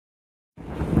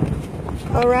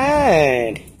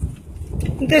Alright,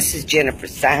 this is Jennifer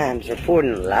Symes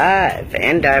reporting live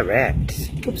and direct.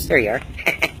 Oops, there you are.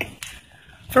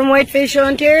 From Whitefish,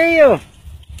 Ontario.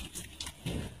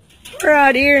 We're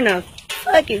out here in a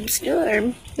fucking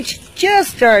storm. It's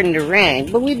just starting to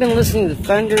rain, but we've been listening to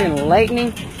thunder and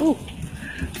lightning for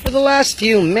the last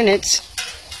few minutes.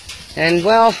 And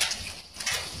well,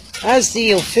 as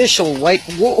the official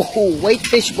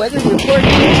Whitefish weather report,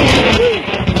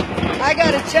 I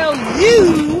gotta tell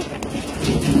you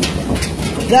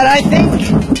that I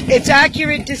think it's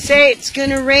accurate to say it's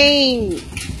gonna rain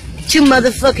 2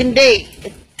 motherfucking days.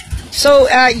 So,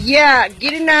 yeah,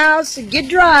 get in the house and get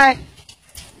dry.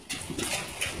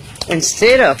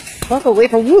 Instead of fuck away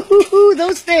from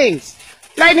those things.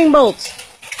 Lightning bolts.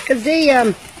 Cause they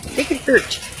can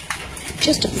hurt.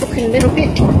 Just a fucking little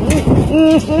bit.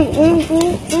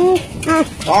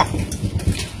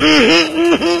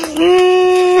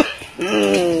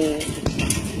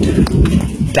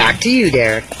 Back to you,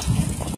 Derek.